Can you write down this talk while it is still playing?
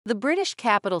The British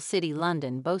capital city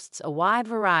London boasts a wide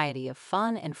variety of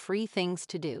fun and free things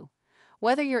to do.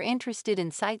 Whether you're interested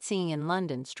in sightseeing in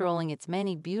London, strolling its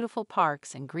many beautiful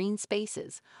parks and green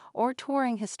spaces, or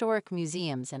touring historic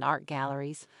museums and art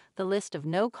galleries, the list of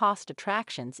no-cost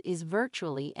attractions is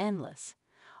virtually endless.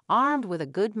 Armed with a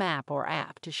good map or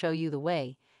app to show you the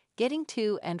way, getting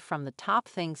to and from the top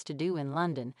things to do in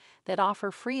London that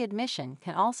offer free admission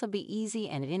can also be easy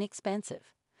and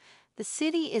inexpensive. The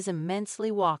city is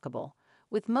immensely walkable,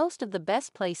 with most of the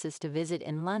best places to visit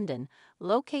in London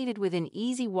located within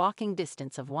easy walking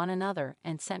distance of one another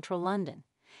and central London.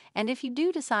 And if you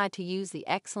do decide to use the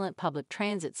excellent public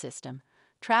transit system,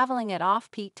 traveling at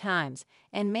off-peak times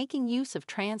and making use of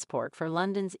transport for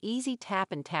London's easy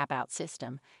tap and tap out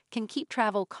system can keep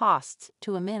travel costs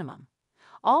to a minimum.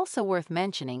 Also worth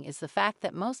mentioning is the fact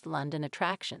that most London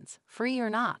attractions, free or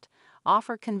not,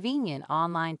 offer convenient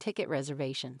online ticket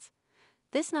reservations.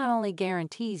 This not only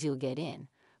guarantees you'll get in,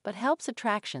 but helps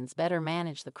attractions better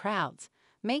manage the crowds,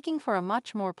 making for a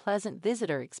much more pleasant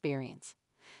visitor experience.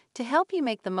 To help you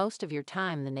make the most of your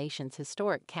time in the nation's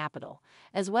historic capital,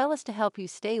 as well as to help you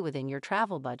stay within your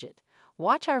travel budget,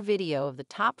 watch our video of the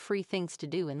top free things to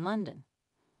do in London.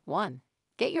 1.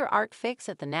 Get your art fix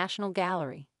at the National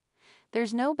Gallery.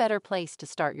 There's no better place to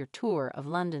start your tour of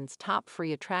London's top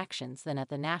free attractions than at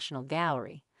the National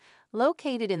Gallery.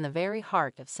 Located in the very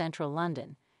heart of central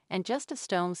London, and just a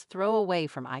stone's throw away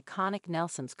from iconic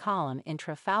Nelson's Column in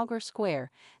Trafalgar Square,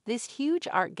 this huge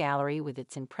art gallery with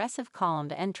its impressive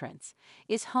columned entrance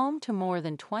is home to more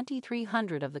than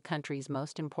 2,300 of the country's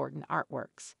most important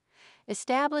artworks.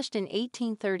 Established in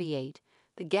 1838,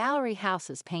 the gallery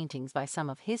houses paintings by some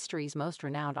of history's most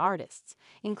renowned artists,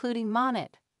 including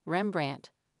Monet, Rembrandt,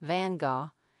 Van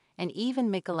Gogh, and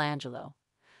even Michelangelo.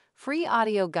 Free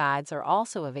audio guides are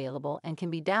also available and can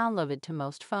be downloaded to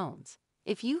most phones.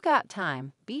 If you've got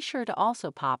time, be sure to also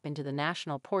pop into the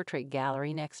National Portrait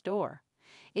Gallery next door.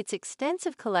 Its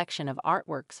extensive collection of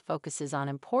artworks focuses on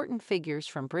important figures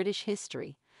from British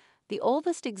history, the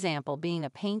oldest example being a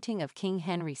painting of King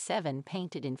Henry VII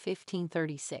painted in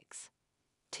 1536.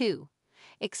 2.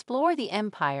 Explore the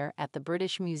Empire at the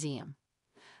British Museum.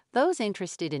 Those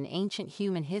interested in ancient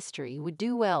human history would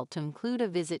do well to include a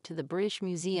visit to the British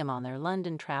Museum on their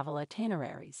London travel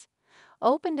itineraries.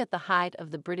 Opened at the height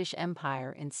of the British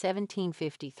Empire in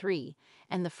 1753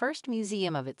 and the first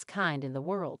museum of its kind in the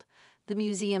world, the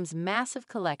museum's massive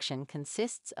collection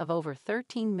consists of over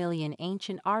 13 million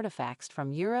ancient artifacts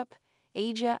from Europe,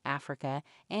 Asia, Africa,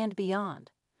 and beyond.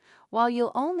 While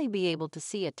you'll only be able to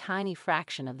see a tiny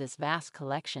fraction of this vast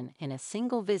collection in a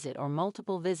single visit or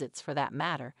multiple visits for that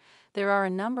matter, there are a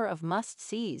number of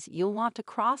must-sees you'll want to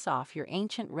cross off your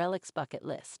ancient relics bucket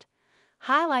list.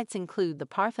 Highlights include the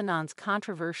Parthenon's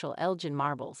controversial Elgin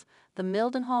marbles, the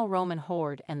Mildenhall Roman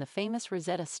hoard, and the famous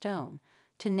Rosetta Stone,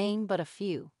 to name but a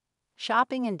few.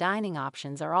 Shopping and dining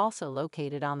options are also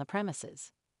located on the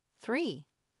premises. 3.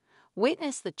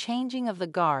 Witness the changing of the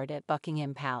guard at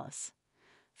Buckingham Palace.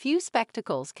 Few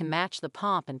spectacles can match the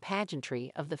pomp and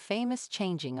pageantry of the famous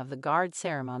changing of the guard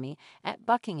ceremony at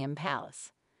Buckingham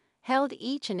Palace. Held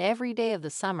each and every day of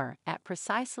the summer at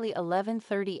precisely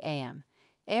 11:30 a.m.,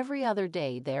 every other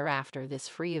day thereafter, this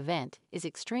free event is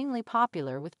extremely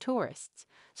popular with tourists,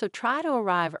 so try to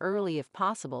arrive early if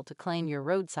possible to claim your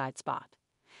roadside spot.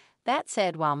 That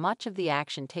said, while much of the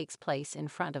action takes place in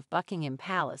front of Buckingham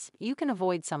Palace, you can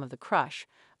avoid some of the crush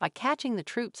by catching the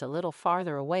troops a little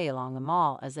farther away along the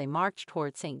Mall as they march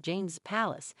toward St. James's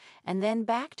Palace and then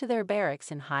back to their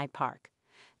barracks in Hyde Park.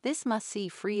 This must-see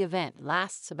free event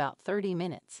lasts about 30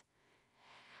 minutes.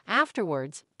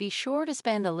 Afterwards, be sure to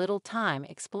spend a little time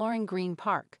exploring Green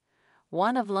Park.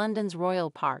 One of London's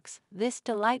royal parks, this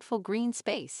delightful green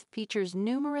space features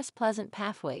numerous pleasant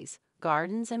pathways,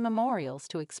 gardens, and memorials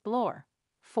to explore.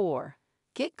 4.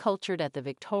 Get cultured at the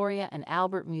Victoria and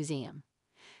Albert Museum.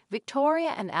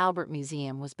 Victoria and Albert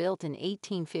Museum was built in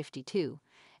 1852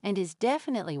 and is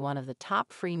definitely one of the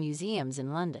top free museums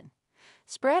in London.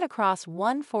 Spread across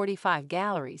 145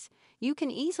 galleries, you can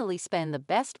easily spend the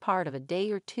best part of a day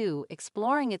or two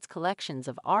exploring its collections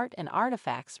of art and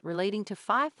artifacts relating to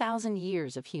 5,000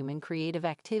 years of human creative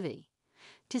activity.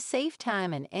 To save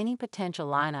time and any potential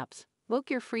lineups, book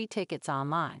your free tickets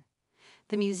online.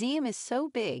 The museum is so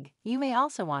big, you may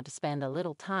also want to spend a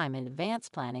little time in advance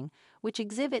planning which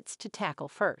exhibits to tackle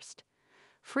first.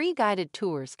 Free guided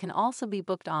tours can also be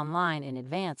booked online in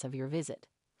advance of your visit.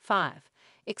 5.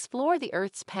 Explore the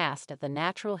Earth's past at the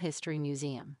Natural History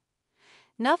Museum.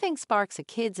 Nothing sparks a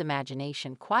kid's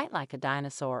imagination quite like a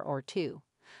dinosaur or two.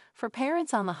 For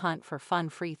parents on the hunt for fun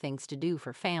free things to do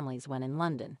for families when in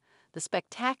London, the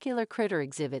spectacular critter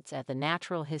exhibits at the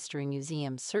Natural History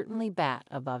Museum certainly bat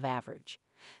above average.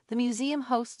 The museum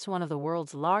hosts one of the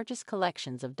world's largest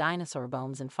collections of dinosaur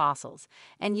bones and fossils,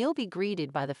 and you'll be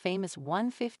greeted by the famous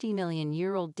 150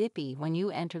 million-year-old Dippy when you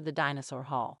enter the dinosaur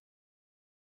hall.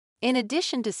 In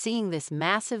addition to seeing this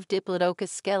massive Diplodocus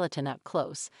skeleton up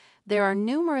close, there are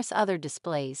numerous other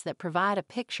displays that provide a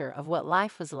picture of what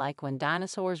life was like when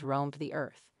dinosaurs roamed the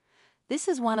earth. This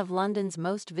is one of London's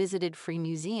most visited free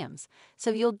museums,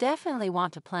 so you'll definitely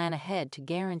want to plan ahead to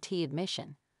guarantee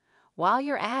admission. While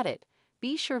you're at it,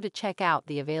 be sure to check out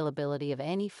the availability of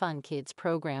any fun kids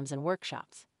programs and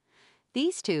workshops.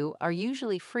 These two are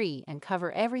usually free and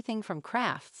cover everything from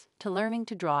crafts to learning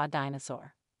to draw a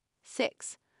dinosaur.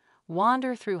 6.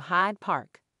 Wander through Hyde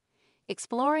Park.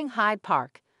 Exploring Hyde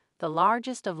Park, the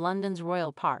largest of London's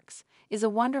royal parks, is a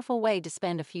wonderful way to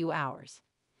spend a few hours.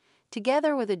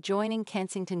 Together with adjoining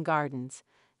Kensington Gardens,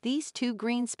 these two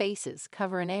green spaces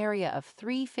cover an area of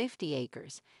 350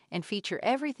 acres and feature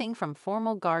everything from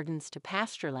formal gardens to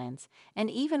pasturelands and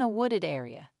even a wooded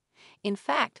area. In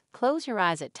fact, close your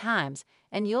eyes at times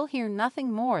and you'll hear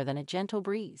nothing more than a gentle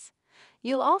breeze.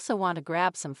 You'll also want to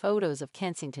grab some photos of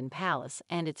Kensington Palace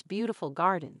and its beautiful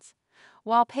gardens.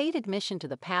 While paid admission to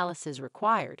the palace is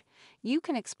required, you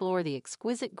can explore the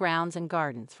exquisite grounds and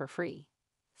gardens for free.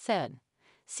 7.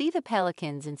 See the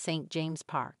pelicans in St. James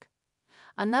Park.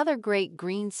 Another great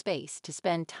green space to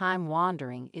spend time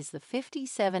wandering is the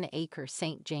 57-acre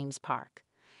St. James Park.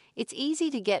 It's easy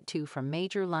to get to from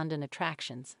major London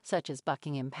attractions such as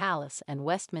Buckingham Palace and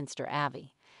Westminster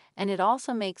Abbey, and it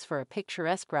also makes for a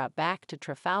picturesque route back to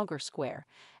Trafalgar Square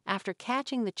after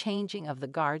catching the changing of the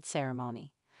guard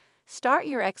ceremony. Start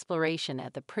your exploration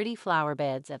at the pretty flower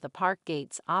beds at the park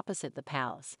gates opposite the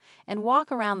palace and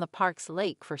walk around the park's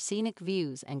lake for scenic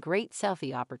views and great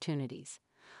selfie opportunities.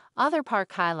 Other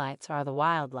park highlights are the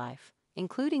wildlife,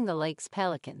 including the lake's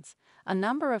pelicans, a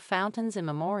number of fountains and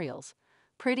memorials,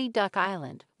 pretty Duck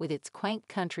Island with its quaint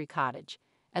country cottage,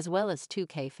 as well as 2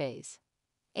 cafes.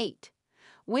 8.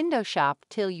 Window shop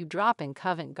till you drop in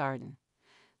Covent Garden.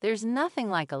 There's nothing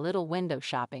like a little window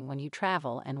shopping when you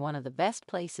travel, and one of the best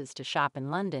places to shop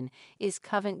in London is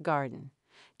Covent Garden.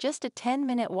 Just a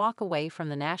 10-minute walk away from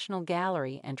the National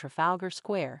Gallery and Trafalgar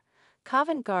Square,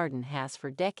 Covent Garden has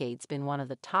for decades been one of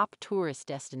the top tourist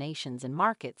destinations and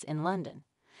markets in London.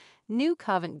 New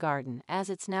Covent Garden, as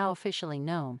it's now officially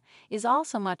known, is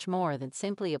also much more than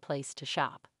simply a place to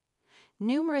shop.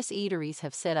 Numerous eateries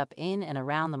have set up in and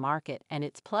around the market and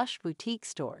its plush boutique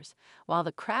stores, while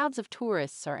the crowds of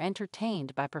tourists are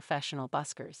entertained by professional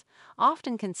buskers,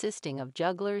 often consisting of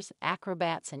jugglers,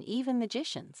 acrobats, and even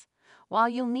magicians. While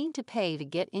you'll need to pay to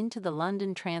get into the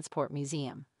London Transport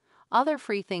Museum, other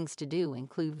free things to do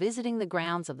include visiting the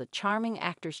grounds of the charming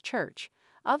Actors Church,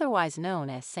 otherwise known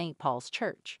as St. Paul's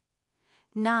Church.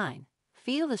 9.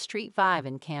 Feel the street vibe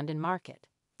in Camden Market.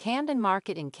 Camden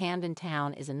Market in Camden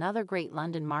Town is another great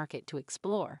London market to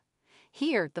explore.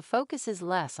 Here, the focus is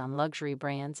less on luxury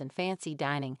brands and fancy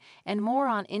dining and more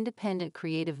on independent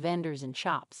creative vendors and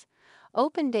shops.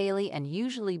 Open daily and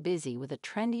usually busy with a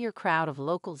trendier crowd of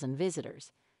locals and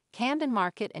visitors, Camden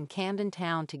Market and Camden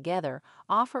Town together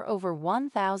offer over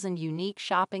 1,000 unique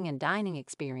shopping and dining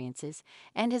experiences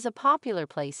and is a popular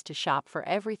place to shop for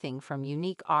everything from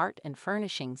unique art and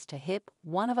furnishings to hip,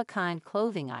 one-of-a-kind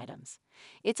clothing items.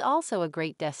 It's also a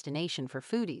great destination for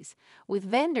foodies, with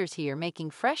vendors here making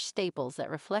fresh staples that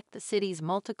reflect the city's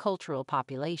multicultural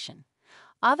population.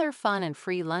 Other fun and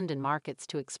free London markets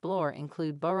to explore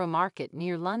include Borough Market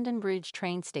near London Bridge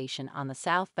train station on the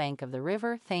south bank of the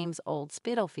River Thames, Old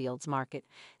Spitalfields Market,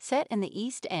 set in the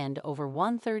East End, over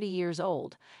 130 years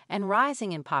old and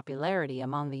rising in popularity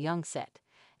among the young set,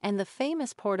 and the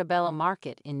famous Portobello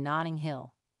Market in Notting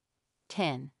Hill.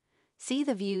 10. See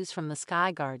the views from the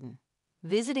Sky Garden.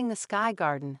 Visiting the Sky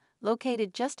Garden,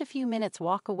 located just a few minutes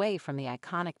walk away from the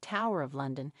iconic Tower of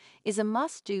London, is a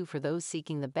must-do for those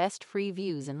seeking the best free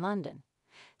views in London.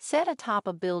 Set atop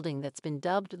a building that's been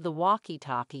dubbed the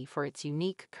walkie-talkie for its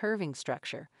unique curving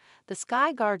structure, the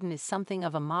Sky Garden is something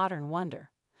of a modern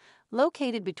wonder.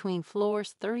 Located between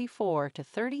floors 34 to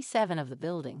 37 of the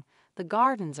building, the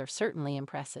gardens are certainly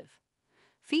impressive.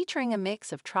 Featuring a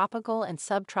mix of tropical and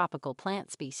subtropical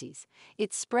plant species,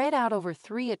 it's spread out over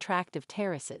 3 attractive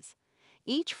terraces,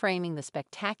 each framing the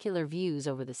spectacular views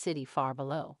over the city far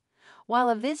below. While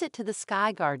a visit to the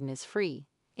Sky Garden is free,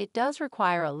 it does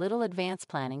require a little advance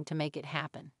planning to make it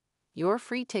happen. Your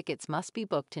free tickets must be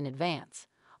booked in advance,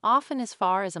 often as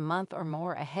far as a month or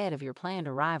more ahead of your planned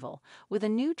arrival, with a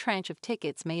new tranche of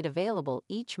tickets made available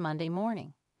each Monday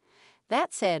morning.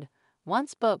 That said,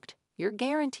 once booked, you're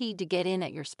guaranteed to get in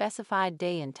at your specified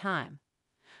day and time.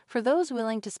 For those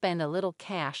willing to spend a little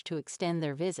cash to extend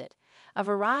their visit, a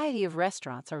variety of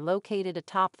restaurants are located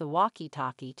atop the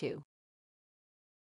walkie-talkie too.